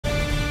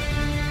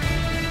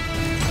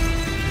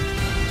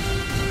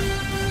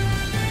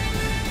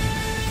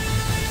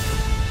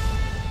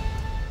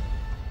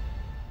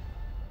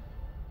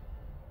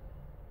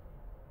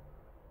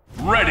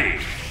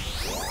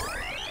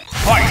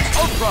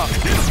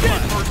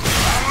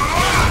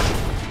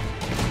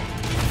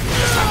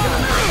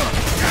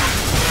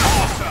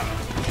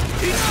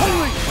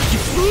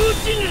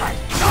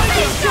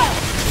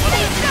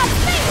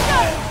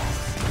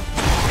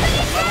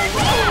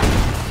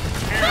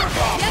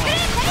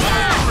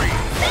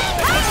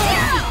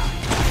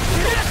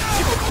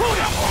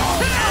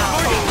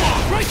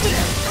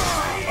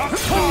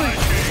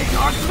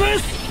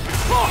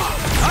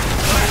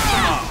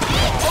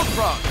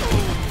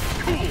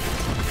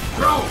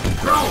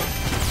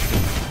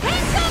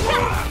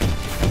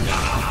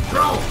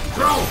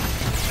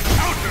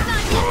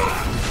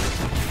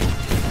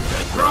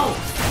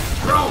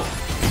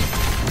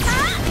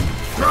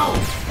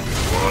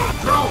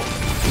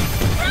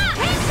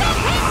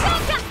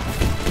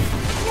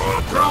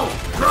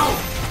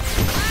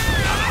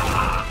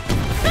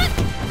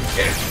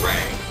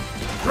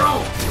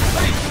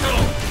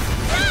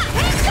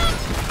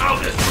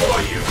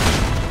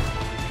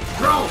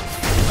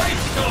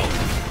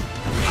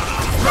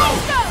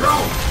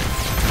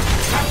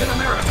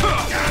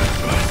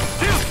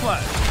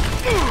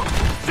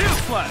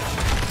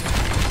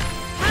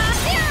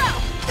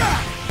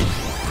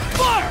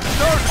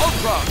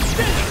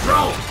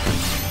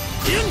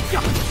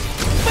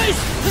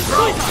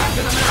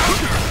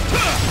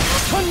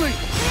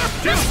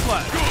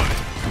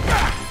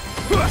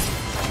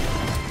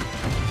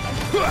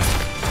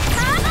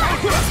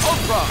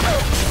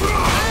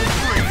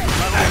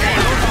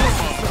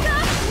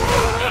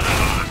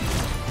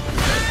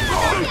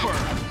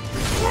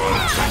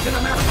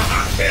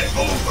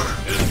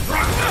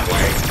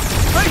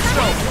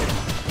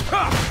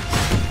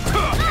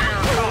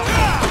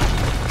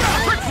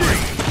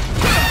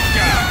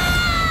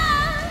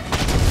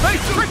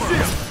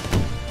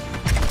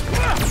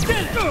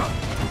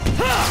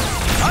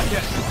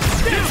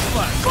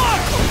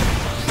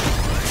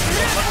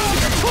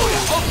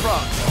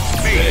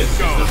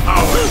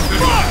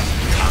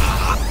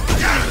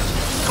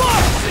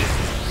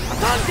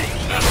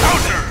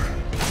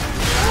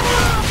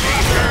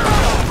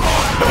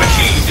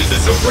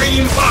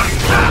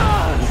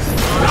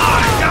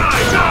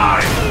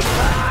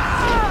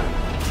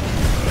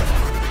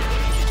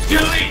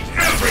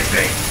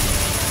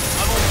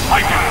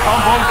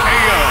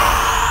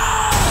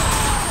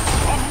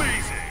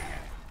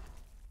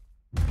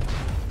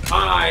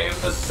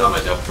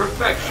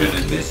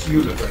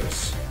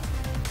Universe.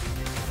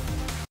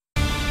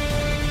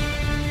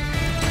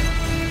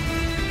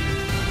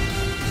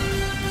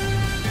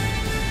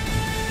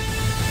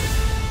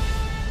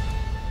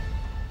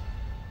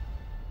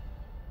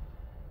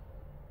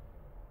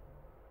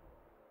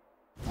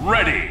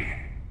 Ready.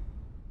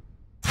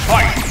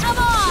 Fight. Come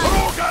on.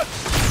 Harugan.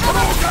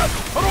 Harugan.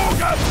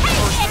 Harugan.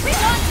 Hey,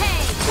 everyone,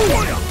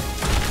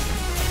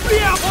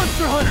 Real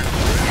Monster Hunter.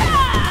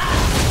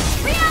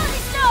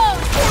 Reality Stone.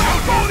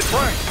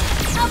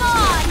 Come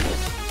on.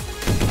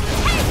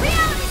 Hey,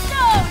 Reality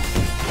Stone.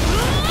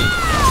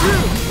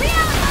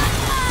 Reality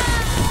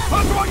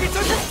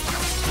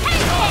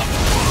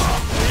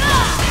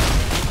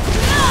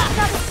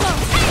Stone.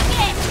 Take it.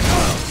 Take it.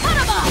 Cut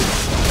him off.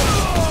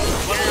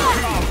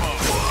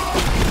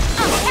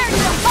 I'll tear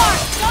you apart,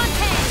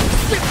 Dante.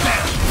 Get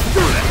that.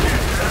 Do that.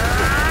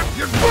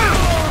 You're good.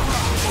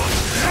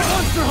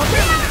 Monster Hunter.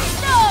 Reality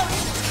Stone.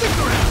 Stick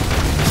around.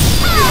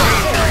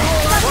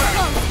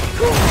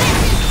 This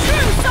is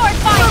true sword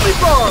fight. Let me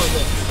borrow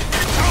this.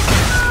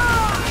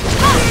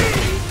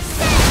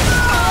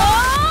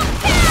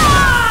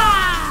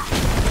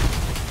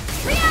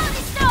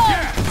 Reality Stone.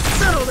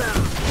 Settle down.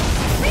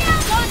 Real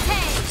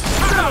Dante.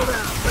 Settle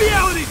down.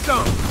 Reality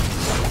Stone.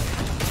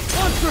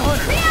 Monster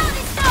Hunter.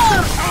 Reality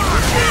Stone.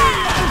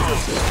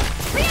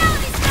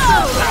 Reality Stone.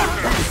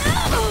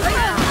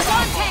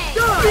 Dante.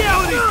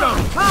 Reality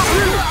Stone.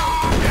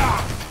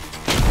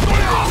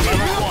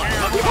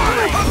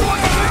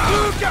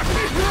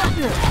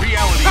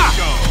 Reality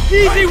Stone.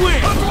 Easy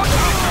win.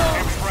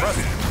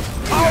 Impressive.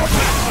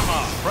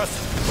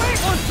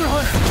 Monster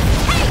Hunter.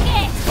 Take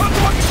it.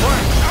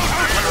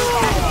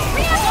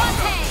 Real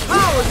Dante.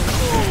 Power.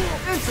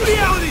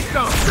 Reality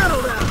Stone.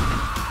 Settle down.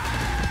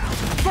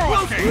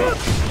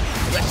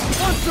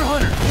 Monster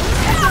Hunter.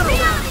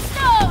 Reality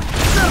Stone.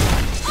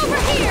 Over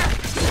here.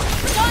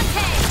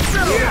 Dante.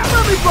 Settle down.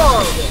 Let me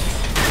borrow this.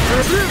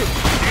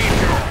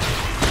 Danger.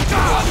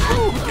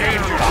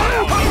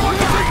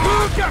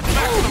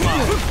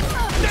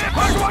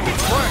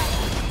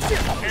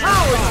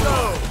 Power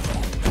stone.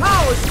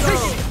 Power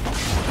stone.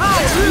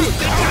 Power.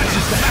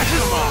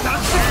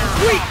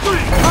 Sweet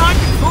thing. Time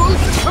to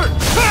close the curtain.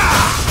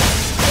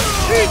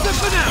 Here's the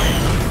finale.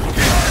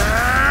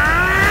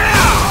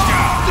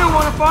 Still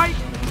want to fight?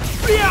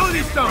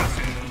 Reality Stone.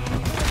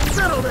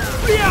 Settle down.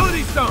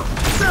 Reality Stone.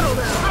 Settle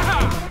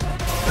down.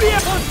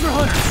 Monster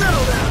Hunter.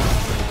 Settle down.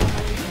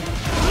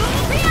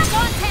 Real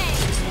Dante.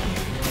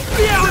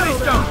 Reality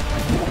Stone.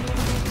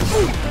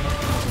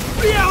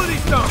 Reality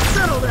Stone.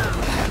 Settle down.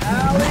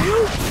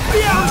 Alley-oop.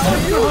 Reality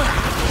Stone.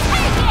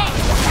 Take it.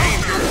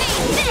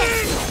 Take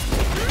this.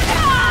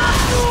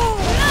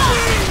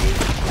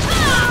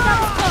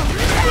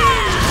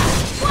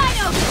 Wide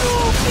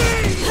open.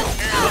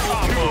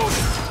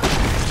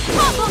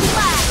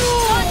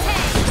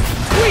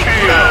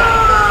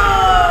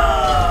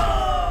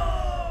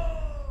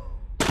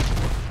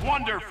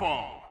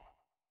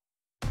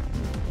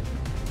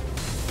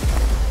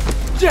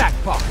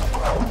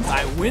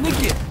 I win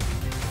again.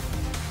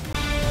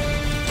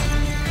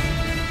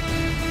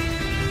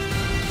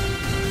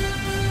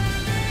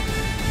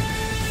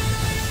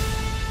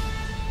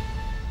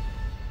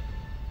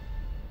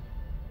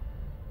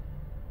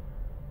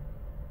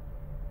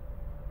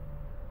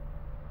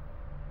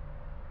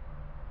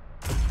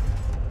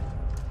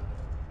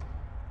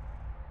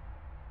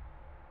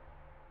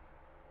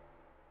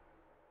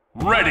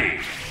 Ready.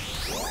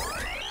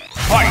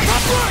 Fight.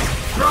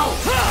 Throw!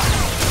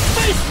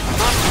 Face!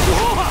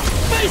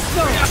 Face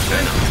throw!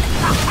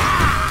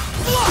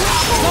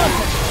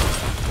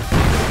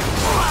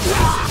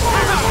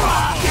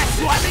 Guess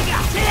what?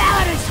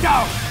 Reality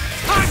stone!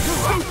 Time to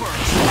super.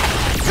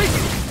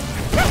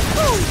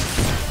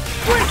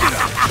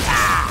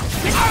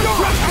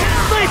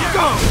 Face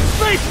go!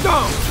 Face go!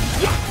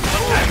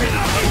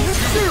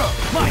 Zero!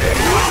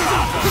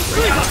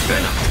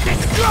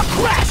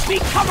 Crash me,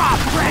 come on,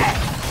 Fred!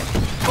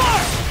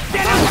 Fire!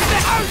 Get out of the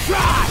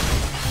outside!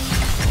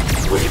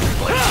 Over here!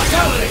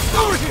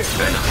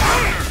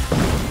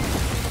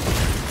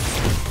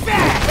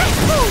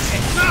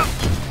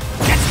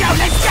 Let's go,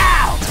 let's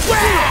go!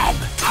 Red!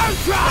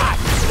 Outside!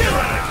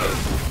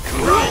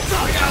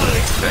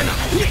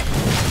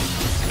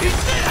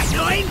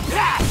 Annoying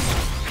pass!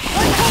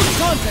 Hold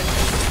contact!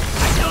 I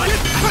know it!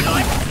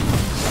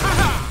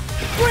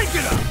 Break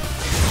it up!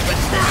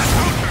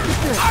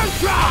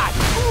 Outside!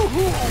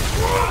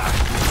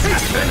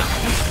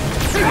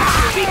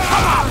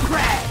 Come on,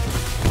 Fred!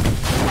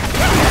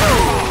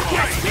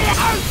 Yes,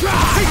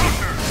 outside!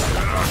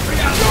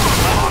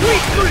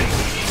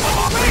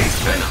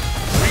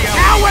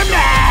 Now we're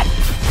mad!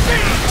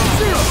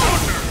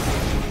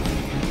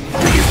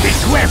 You think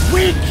we're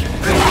weak?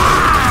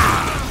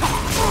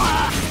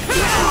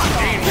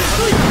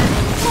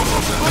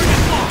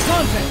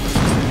 Contact!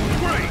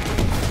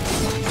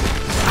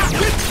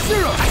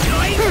 Zero!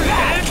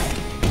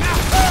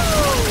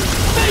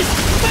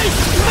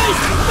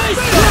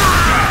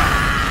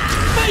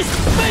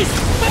 Face!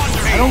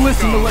 I don't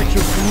listen to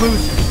lectures from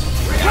losers.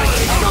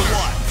 Reality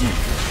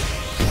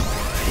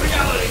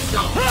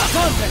stone!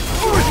 Contact!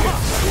 Over here!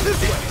 This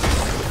way!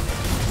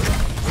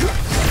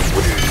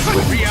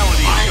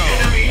 Reality show.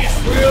 Enemies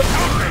will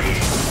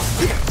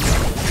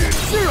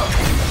Zero!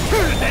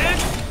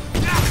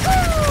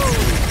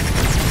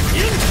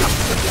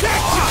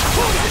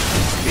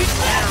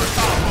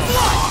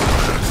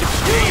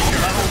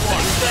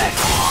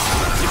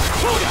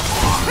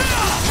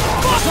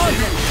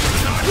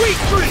 Weak!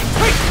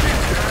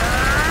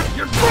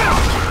 You're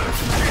ground!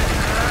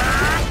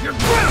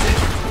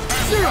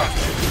 Zero!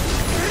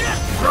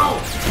 throw!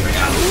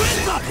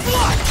 With the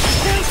blood!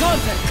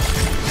 Contact!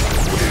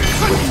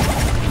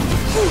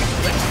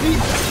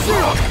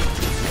 Zero!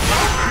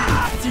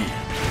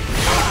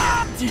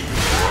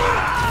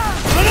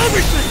 On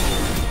everything!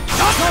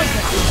 Contact!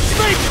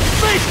 Space!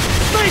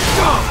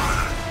 Go!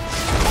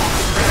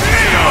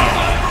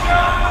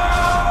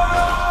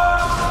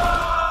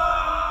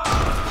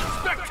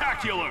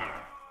 Spectacular.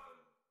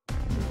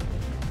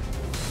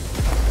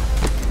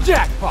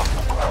 Jackpot!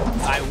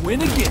 I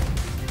win again!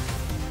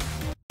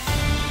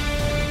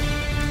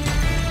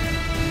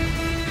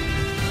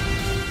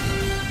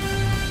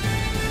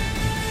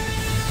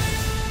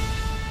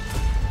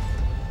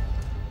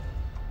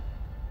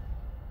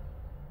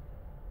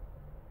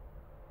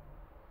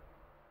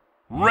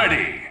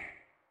 Ready.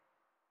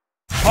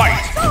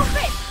 Fight. Stop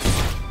it!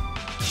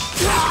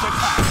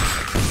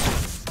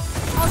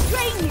 I'll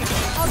train you!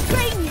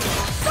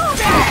 Stop it!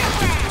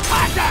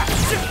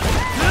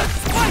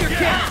 Fire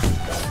cat!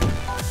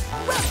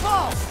 Whip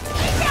ball!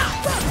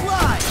 Whip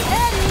line!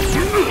 Eddie!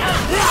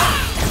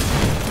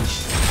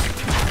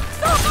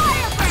 Stop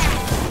fire brand!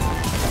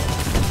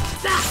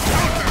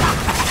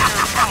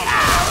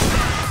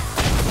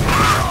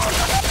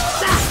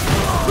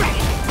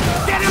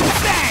 Get him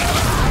bang!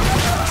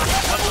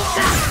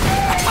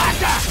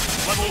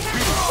 Level 2.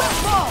 Whip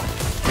ball!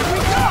 Here we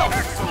go!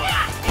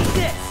 Eat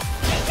this!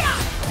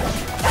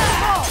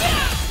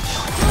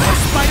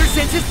 Spider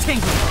senses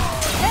tingling!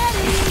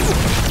 Eddie!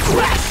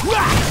 Crash!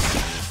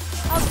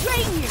 I'll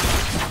train you!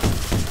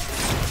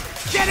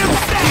 Get him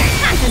bang!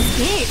 Can't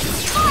escape!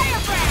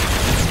 Fire brand!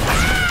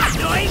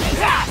 Annoying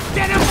pass!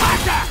 Get him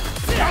faster!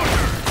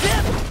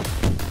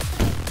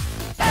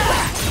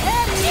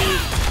 Eddie!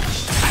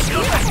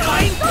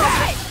 Annoying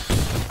pass!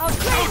 I'll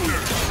train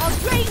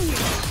you!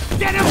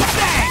 Get him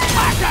bang!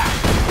 Faster!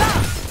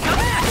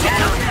 Coming at you!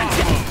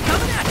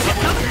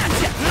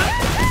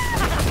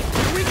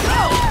 Here we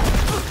go!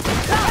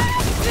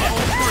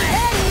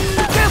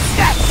 They'll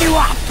snatch you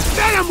up!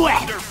 Get him wet!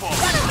 Wonderful.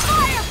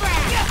 Fire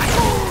brand!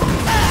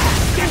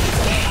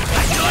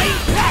 Annoying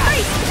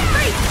pass!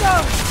 Freeze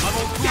zone!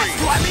 Level 3.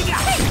 Swarming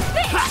out! Take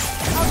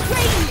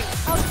this!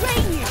 I'll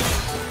train you!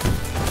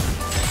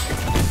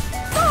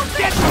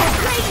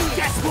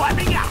 Get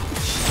swarming out!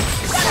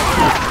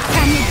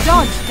 Can you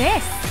dodge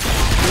this?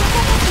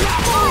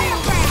 Fire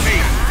brand!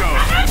 Ace go.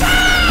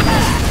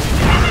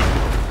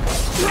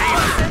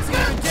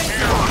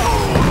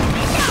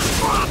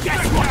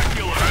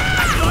 Spectacular!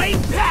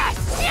 Annoying pass!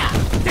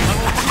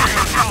 Level 3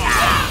 is gone.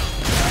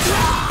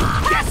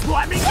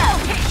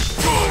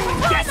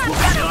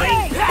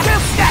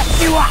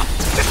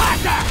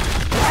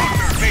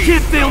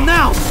 fail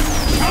now!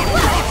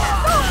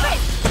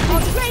 I'll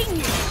train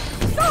you!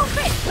 Stop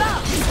it!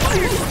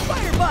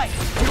 Fire bite!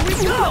 Here we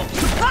go!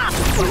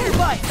 Fire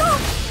bite!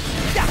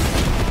 Got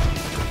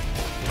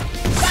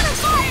a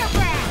fire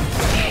brand!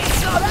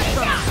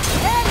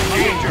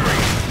 Danger!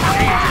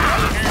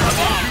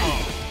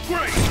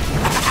 Great!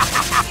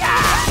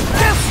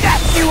 They'll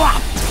snatch you up!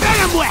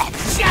 Venom web!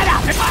 Shut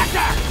up,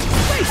 Parker!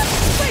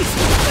 Face!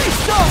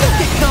 Don't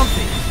get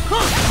comfy!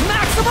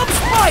 Maximum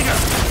spider!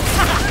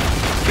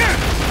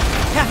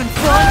 Having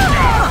fun?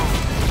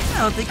 I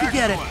don't think you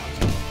get it.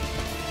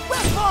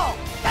 Web ball!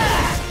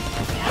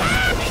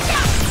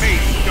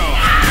 Face go!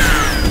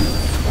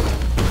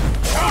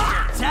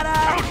 Ta-da!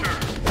 Counter!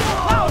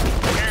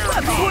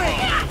 Web swing!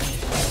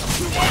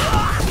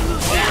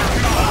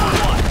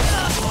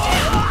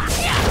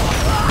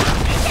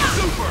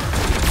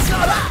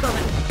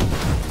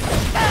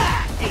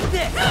 Take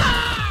this!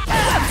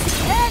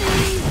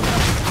 Eddie!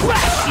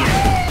 Crush you!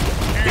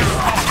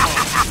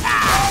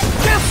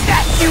 They'll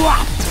snatch you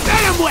up!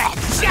 Venom web!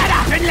 Shut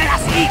up and let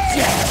us eat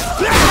you!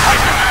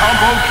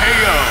 Combo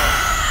KO!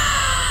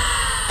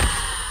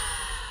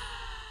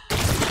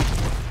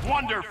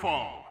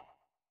 Wonderful!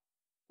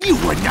 You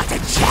were not a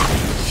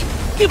challenge!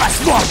 Give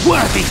us more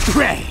worthy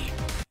prey!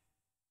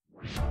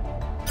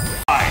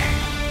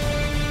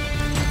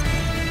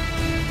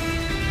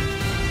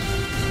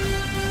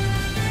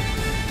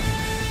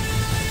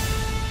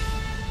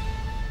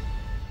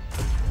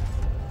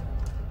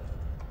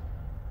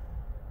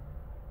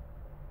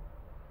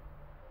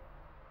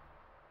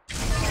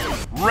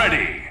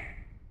 Ready!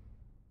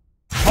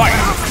 Fight!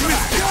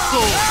 Mystic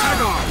Soul,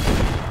 hang on!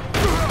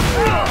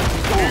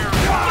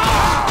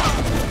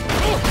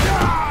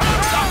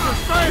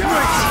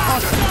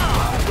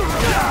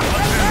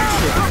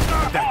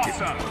 That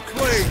didn't work.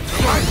 Clay,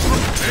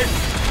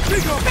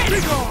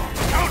 big on!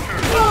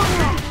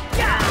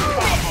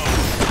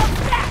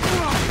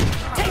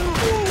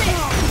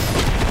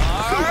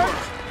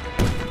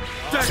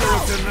 Dagger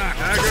up the neck!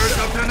 Daggers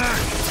up the neck!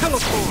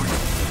 Teleport!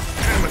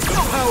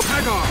 Amateur power,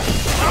 hang on!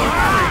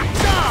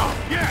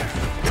 Yes!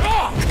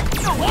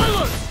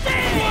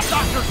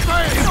 Dr.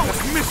 Strange!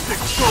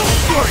 Mystic Soul,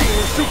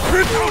 Sorcerer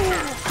Supreme!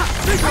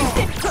 Big on!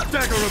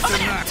 Dagger up the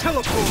neck!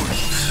 Teleport!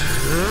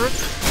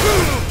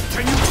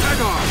 Can you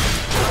hang on?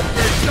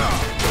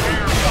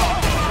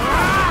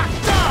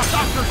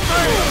 Dr.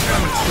 Strange!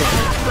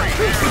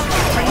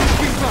 Can you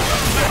keep up?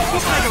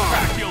 Hang on!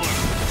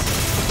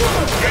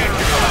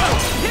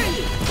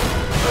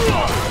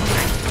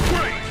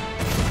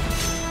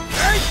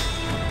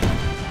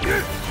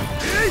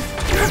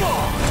 Come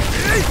on!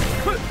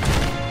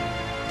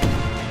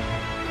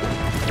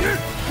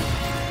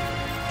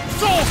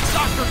 Soul,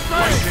 Dr.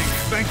 Strange!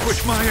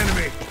 Vanquish my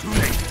enemy! Too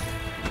late!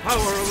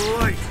 Power of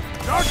light!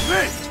 Dark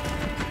fist!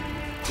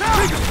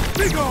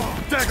 Big on!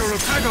 Dagger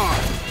of Hagar!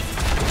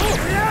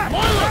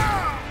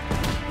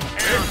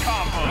 Air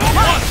combo!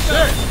 What's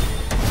this?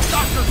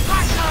 Dr.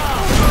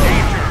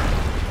 Danger!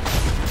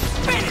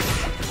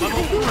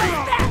 Level 3!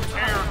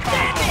 Air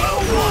combo!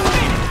 Level 1!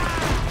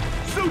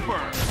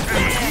 Super!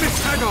 And Miss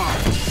Hagar!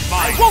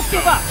 Mind Won't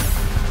give up!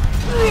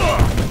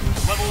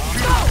 Level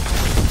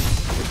 2!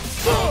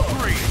 Level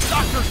 3!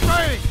 Dr.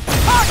 Strange!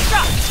 Hard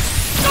shot!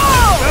 Go!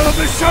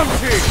 Elevation!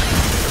 Great!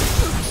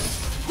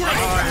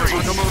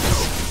 Sakamoto!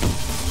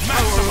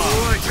 Power of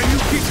light! Can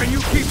you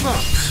keep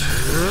up?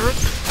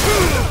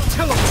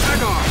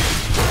 Hagar!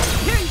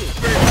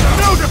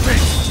 No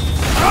defense!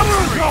 Cover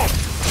and go!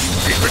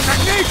 Secret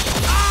technique!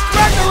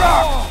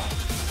 Ragnarok!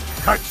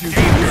 Cut you!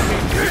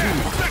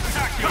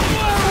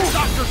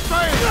 Dr.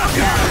 Strange!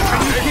 Can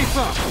you keep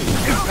up?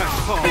 Impact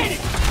fall!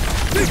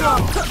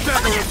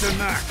 Dagger of the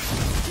neck!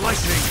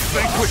 Lightning!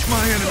 Vanquish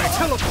my enemy!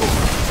 Teleport!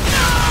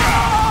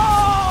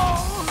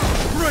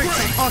 Great!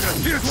 Hagar!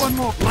 Here's one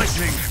more!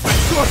 Lightning! The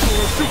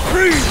Sorcerer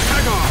Supreme!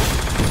 Hagar!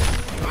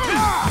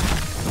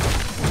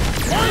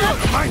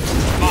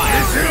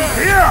 Is in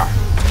here!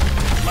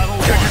 Level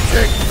 1! Can you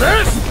take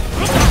this?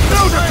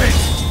 No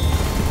defense!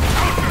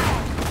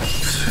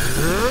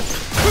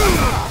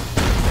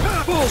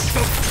 Bolt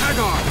of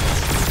Hagar!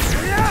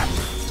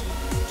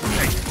 Too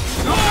late!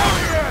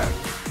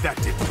 That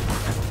didn't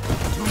work.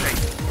 Too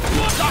late!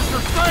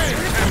 Dr. Strange!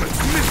 Emmett's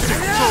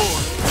Mystic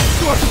Sword!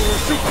 Sorcerer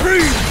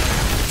Supreme!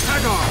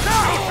 Hagar!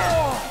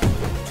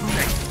 Too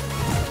late!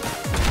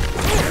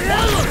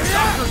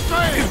 Dr.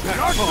 Strange!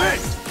 Dark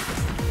Fist!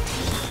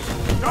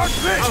 Dark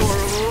Fist! Power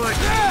of light!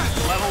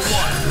 Level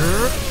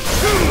 1!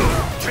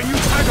 Can you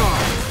Hagar?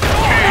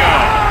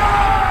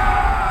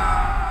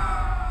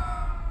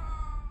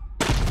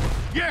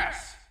 Yes!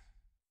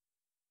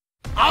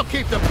 I'll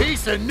keep the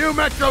peace in New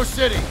Metro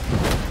City!